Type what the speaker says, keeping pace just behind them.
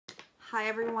Hi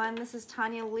everyone, this is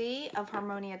Tanya Lee of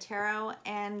Harmonia Tarot,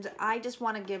 and I just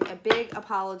want to give a big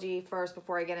apology first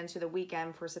before I get into the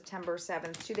weekend for September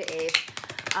 7th to the 8th.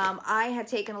 I had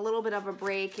taken a little bit of a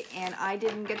break and I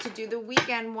didn't get to do the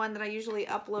weekend one that I usually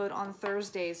upload on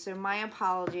Thursdays, so my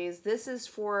apologies. This is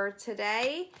for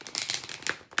today,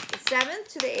 the 7th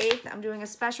to the 8th. I'm doing a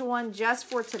special one just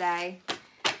for today.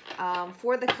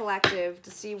 For the collective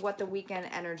to see what the weekend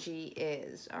energy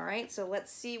is. All right, so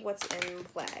let's see what's in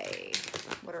play,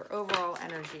 what our overall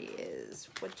energy is.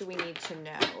 What do we need to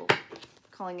know?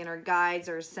 Calling in our guides,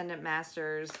 our ascendant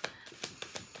masters,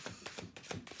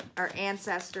 our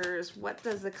ancestors. What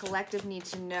does the collective need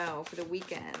to know for the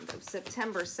weekend of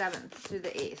September 7th to the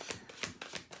 8th?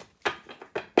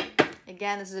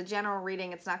 Again, this is a general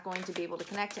reading. It's not going to be able to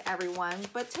connect to everyone,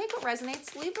 but take what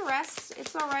resonates, leave the rest.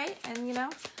 It's all right, and you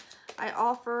know, I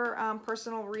offer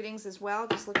personal readings as well.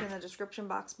 Just look in the description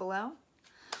box below.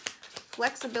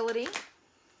 Flexibility.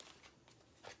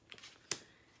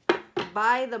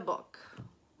 By the book.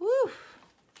 Woo!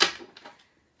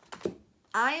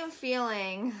 I am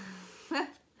feeling,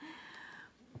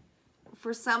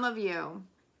 for some of you,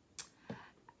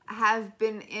 have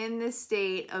been in this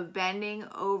state of bending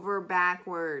over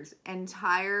backwards and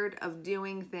tired of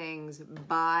doing things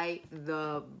by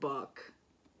the book.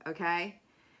 Okay?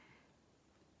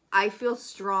 I feel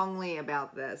strongly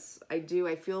about this. I do.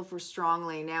 I feel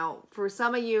strongly. Now, for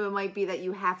some of you, it might be that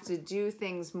you have to do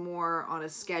things more on a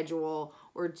schedule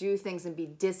or do things and be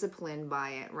disciplined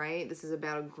by it, right? This is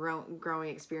about a growing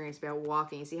experience, about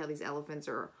walking. You see how these elephants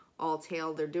are all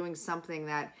tailed? They're doing something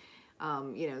that,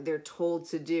 you know, they're told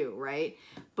to do, right?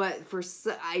 But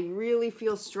I really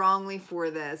feel strongly for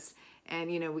this.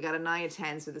 And, you know, we got a 9, a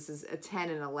 10, so this is a 10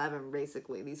 and 11,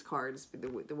 basically, these cards,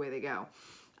 the way they go.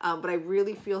 But I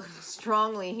really feel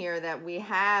strongly here that we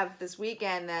have this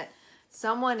weekend that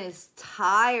someone is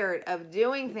tired of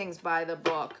doing things by the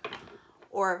book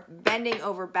or bending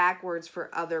over backwards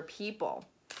for other people.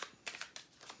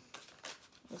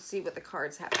 We'll see what the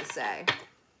cards have to say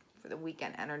for the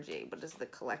weekend energy. What does the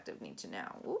collective need to know?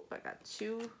 Oop, I got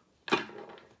 2.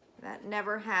 That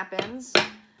never happens.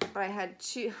 But I had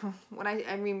 2,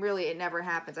 I mean, really, it never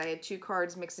happens. I had 2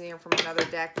 cards mixing in from another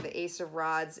deck, the Ace of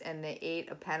Rods and the 8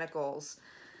 of Pentacles.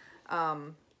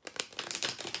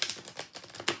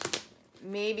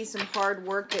 Maybe some hard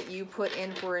work that you put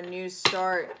in for a new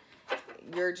start.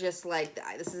 You're just like,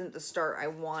 this isn't the start I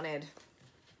wanted.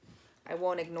 I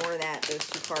won't ignore that, those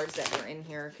 2 cards that were in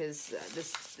here, because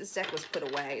this deck was put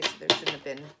away, so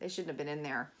they shouldn't have been in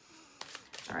there.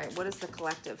 All right, what is the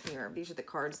collective here? These are the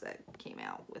cards that came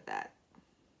out with that.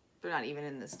 They're not even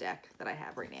in this deck that I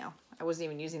have right now. I wasn't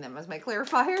even using them as my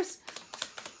clarifiers.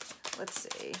 Let's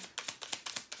see.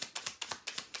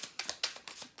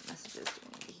 What messages do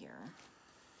we need here?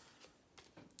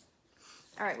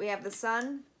 All right, we have the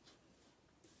Sun,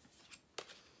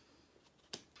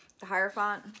 the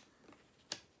Hierophant,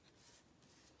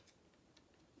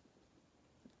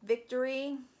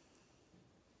 Victory,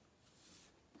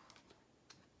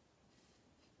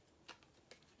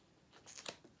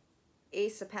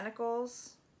 Ace of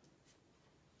Pentacles,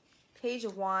 Page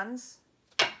of Wands,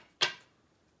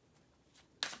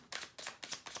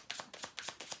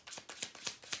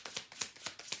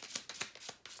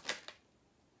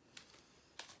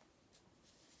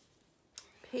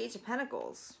 Page of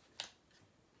Pentacles,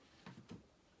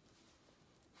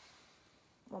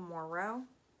 one more row,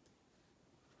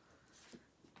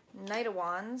 Knight of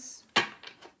Wands.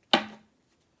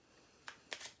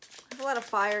 A lot of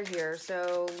fire here,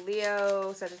 so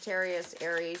Leo, Sagittarius,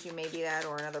 Aries, you may be that,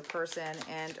 or another person,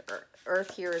 and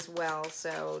Earth here as well,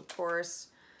 so Taurus,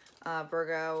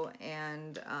 Virgo,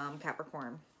 and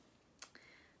Capricorn.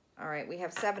 All right, we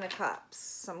have 7 of Cups,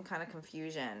 some kind of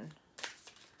confusion.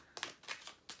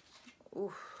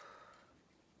 Ooh.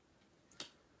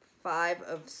 5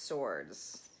 of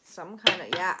Swords, some kind of,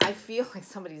 yeah, I feel like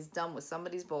somebody's done with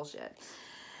somebody's bullshit.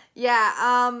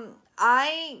 Yeah,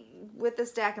 with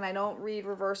this deck, and I don't read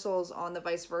reversals on the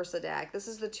vice versa deck, this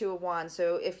is the 2 of Wands.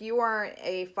 So if you aren't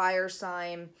a fire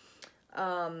sign,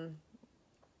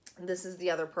 this is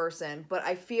the other person. But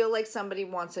I feel like somebody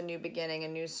wants a new beginning, a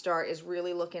new start, is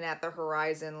really looking at the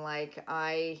horizon like,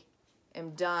 I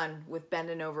am done with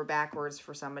bending over backwards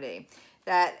for somebody.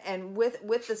 And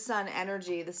with the Sun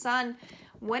energy, the Sun,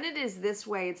 when it is this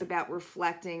way, it's about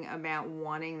reflecting, about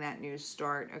wanting that new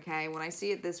start, okay? When I see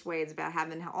it this way, it's about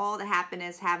having all the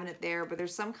happiness, having it there, but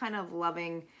there's some kind of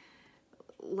loving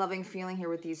loving feeling here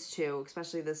with these two,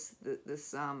 especially this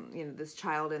you know, this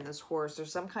child and this horse.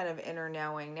 There's some kind of inner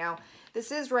knowing. Now,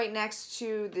 this is right next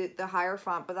to the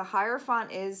Hierophant, but the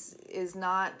Hierophant is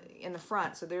not in the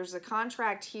front. So there's a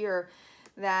contract here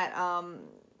that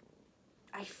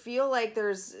I feel like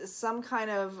there's some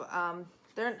kind of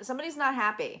somebody's not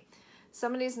happy.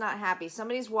 Somebody's not happy.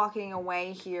 Somebody's walking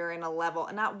away here in a level,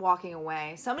 not walking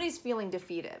away. Somebody's feeling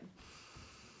defeated.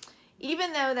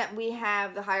 Even though that we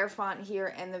have the Hierophant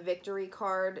here and the Victory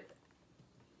card,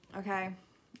 okay,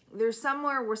 there's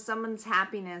somewhere where someone's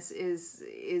happiness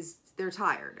is they're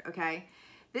tired, okay?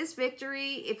 This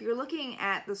Victory, if you're looking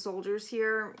at the soldiers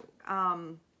here,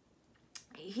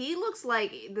 he looks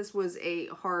like this was a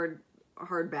hard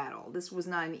battle. This was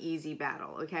not an easy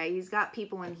battle, okay? He's got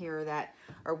people in here that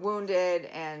are wounded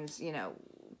and, you know,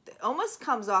 almost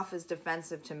comes off as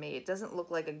defensive to me. It doesn't look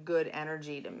like a good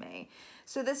energy to me.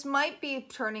 So this might be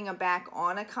turning a back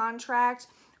on a contract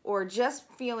or just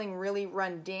feeling really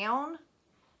run down,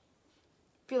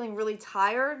 feeling really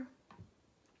tired.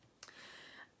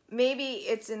 Maybe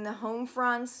it's in the home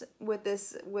front with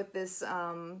this,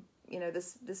 you know,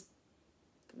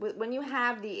 when you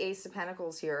have the Ace of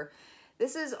Pentacles here,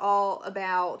 this is all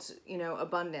about, you know,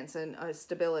 abundance and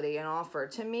stability and offer.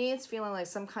 To me, it's feeling like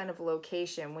some kind of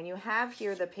location. When you have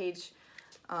here the Page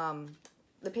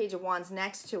of Wands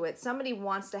next to it, somebody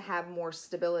wants to have more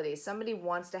stability. Somebody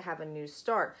wants to have a new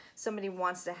start. Somebody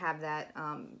wants to have that,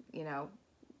 you know,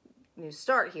 new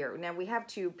start here. Now, we have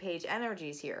two Page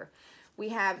energies here. We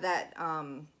have that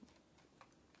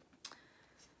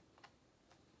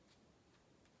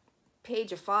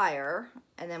Page of Fire,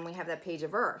 and then we have that Page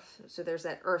of Earth. So there's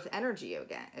that Earth energy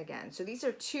again. So these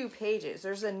are two pages.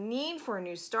 There's a need for a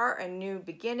new start, a new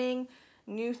beginning,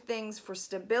 new things for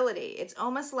stability. It's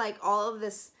almost like all of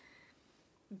this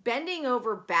bending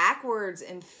over backwards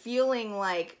and feeling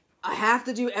like I have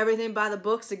to do everything by the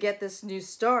books to get this new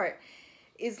start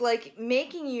is like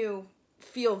making you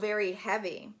feel very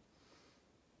heavy.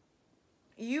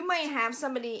 You might have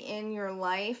somebody in your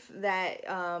life that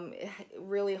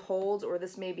really holds, or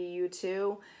this may be you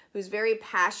too, who's very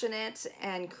passionate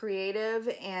and creative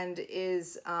and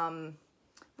is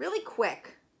really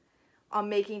quick on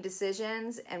making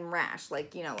decisions and rash.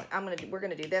 Like, you know, like we're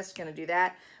gonna do this, gonna do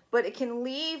that, but it can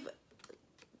leave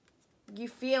you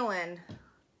feeling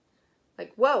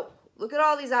like, whoa, look at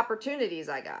all these opportunities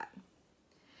I got.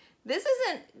 This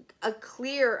isn't a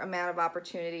clear amount of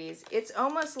opportunities. It's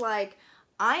almost like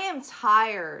I am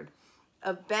tired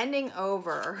of bending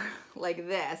over like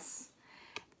this,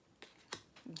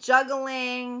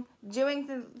 juggling,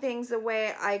 doing things the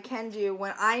way I can do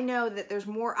when I know that there's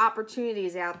more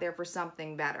opportunities out there for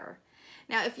something better.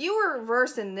 Now, if you were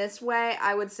reversed in this way,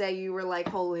 I would say you were like,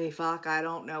 holy fuck, I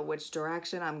don't know which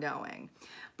direction I'm going.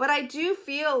 But I do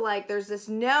feel like there's this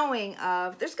knowing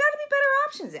of there's got to be better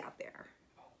options out there.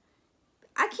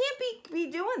 I can't be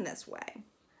doing this way.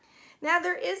 Now,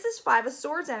 there is this Five of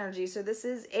Swords energy, so this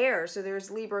is air, so there's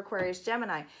Libra, Aquarius,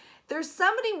 Gemini. There's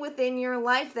somebody within your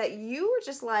life that you were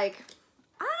just like,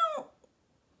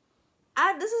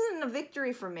 this isn't a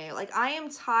victory for me. Like, I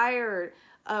am tired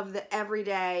of the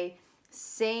everyday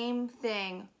same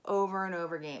thing over and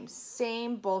over again.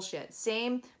 Same bullshit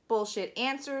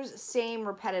answers, same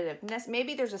repetitiveness.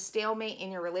 Maybe there's a stalemate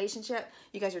in your relationship.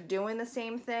 You guys are doing the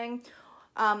same thing.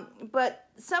 But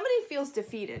somebody feels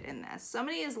defeated in this.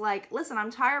 Somebody is like, listen,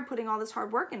 I'm tired of putting all this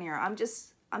hard work in here.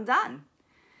 I'm done.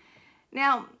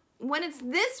 Now, when it's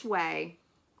this way,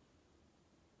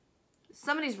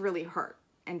 somebody's really hurt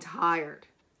and tired.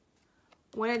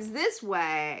 When it's this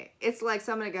way, it's like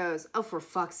somebody goes, oh, for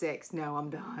fuck's sakes, no, I'm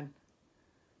done.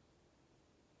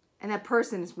 And that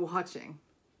person is watching.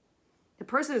 The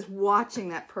person is watching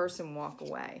that person walk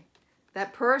away.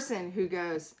 That person who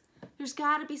goes, there's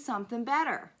got to be something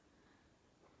better.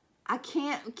 I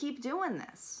can't keep doing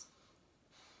this.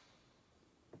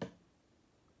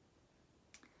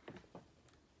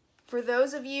 For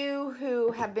those of you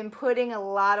who have been putting a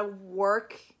lot of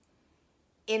work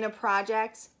in a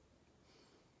project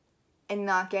and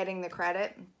not getting the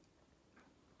credit,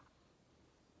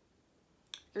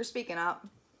 you're speaking up.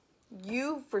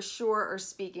 You for sure are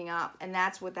speaking up, and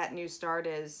that's what that new start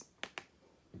is.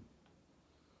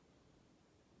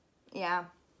 Yeah.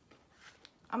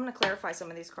 I'm going to clarify some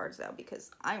of these cards, though,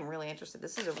 because I'm really interested.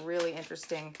 This is a really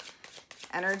interesting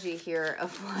energy here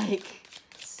of, like,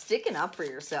 sticking up for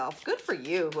yourself. Good for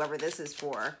you, whoever this is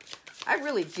for. I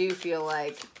really do feel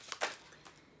like,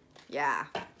 yeah.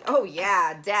 Oh,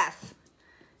 yeah, death.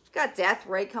 Got death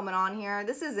right coming on here.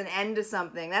 This is an end to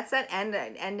something. That's that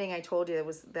ending I told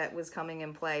you that was coming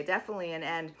in play. Definitely an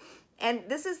end. And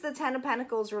this is the 10 of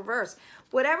Pentacles reverse.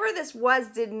 Whatever this was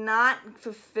did not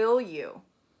fulfill you.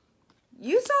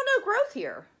 You saw no growth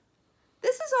here.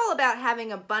 This is all about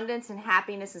having abundance and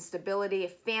happiness and stability,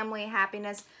 family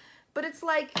happiness. But it's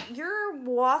like you're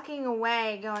walking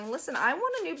away going, listen, I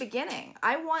want a new beginning.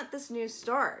 I want this new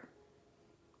start.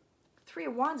 3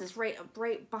 of Wands is right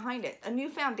behind it. A new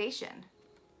foundation.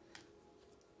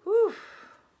 Whew.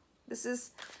 This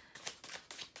is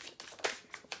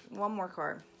one more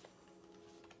card.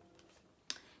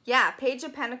 Yeah, Page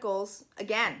of Pentacles.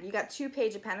 Again, you got 2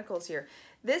 Page of Pentacles here.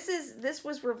 This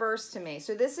was reversed to me.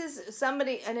 So this is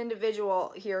somebody, an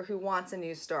individual here who wants a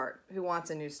new start.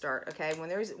 Okay?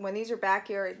 When these are back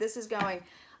here, this is going,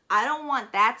 I don't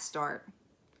want that start.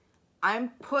 I'm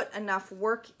put enough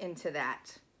work into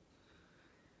that.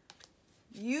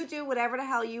 You do whatever the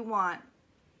hell you want.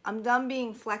 I'm done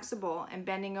being flexible and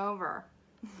bending over.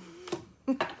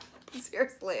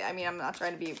 Seriously, I mean, I'm not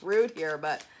trying to be rude here,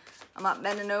 but I'm not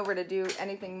bending over to do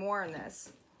anything more in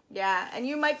this. Yeah, and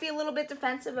you might be a little bit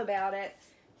defensive about it,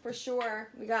 for sure.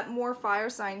 We got more fire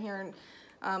sign here,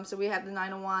 and so we have the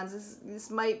 9 of Wands.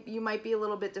 You might be a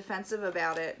little bit defensive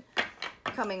about it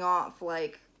coming off,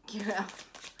 like, you know,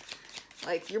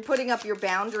 like you're putting up your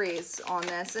boundaries on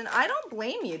this, and I don't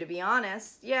blame you, to be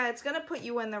honest. Yeah, it's gonna put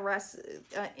you in the rest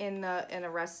in a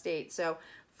rest state. So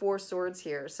 4 swords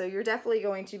here. So you're definitely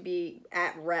going to be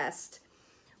at rest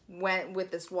with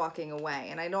this walking away,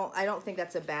 and I don't think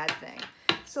that's a bad thing.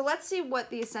 So let's see what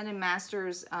the Ascended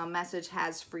Master's message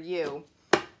has for you.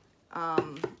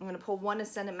 I'm going to pull one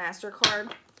Ascended Master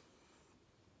card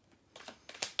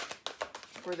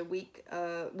for the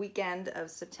weekend of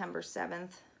September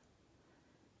 7th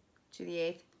to the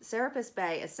 8th. Serapis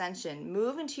Bay, Ascension.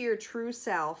 Move into your true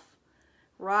self.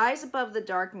 Rise above the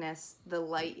darkness. The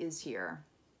light is here.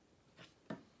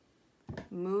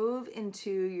 Move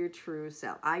into your true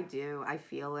self. I do. I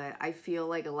feel it. I feel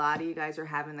like a lot of you guys are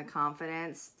having the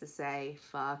confidence to say,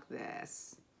 fuck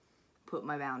this. Put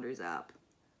my boundaries up.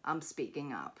 I'm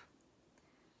speaking up.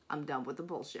 I'm done with the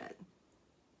bullshit.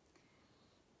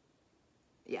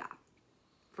 Yeah,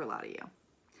 for a lot of you.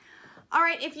 All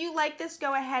right, if you like this,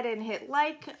 go ahead and hit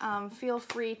like. Feel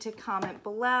free to comment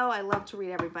below. I love to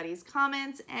read everybody's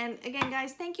comments. And again,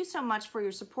 guys, thank you so much for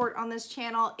your support on this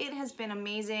channel. It has been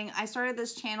amazing. I started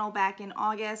this channel back in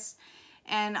August,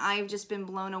 and I've just been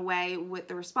blown away with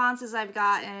the responses I've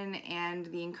gotten and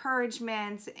the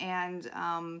encouragement. And,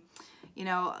 you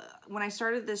know, when I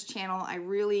started this channel, I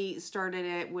really started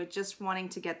it with just wanting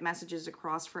to get messages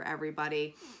across for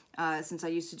everybody. Since I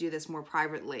used to do this more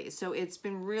privately. So it's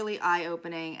been really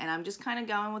eye-opening, and I'm just kind of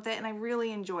going with it, and I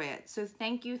really enjoy it. So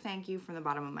thank you from the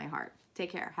bottom of my heart.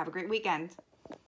 Take care. Have a great weekend.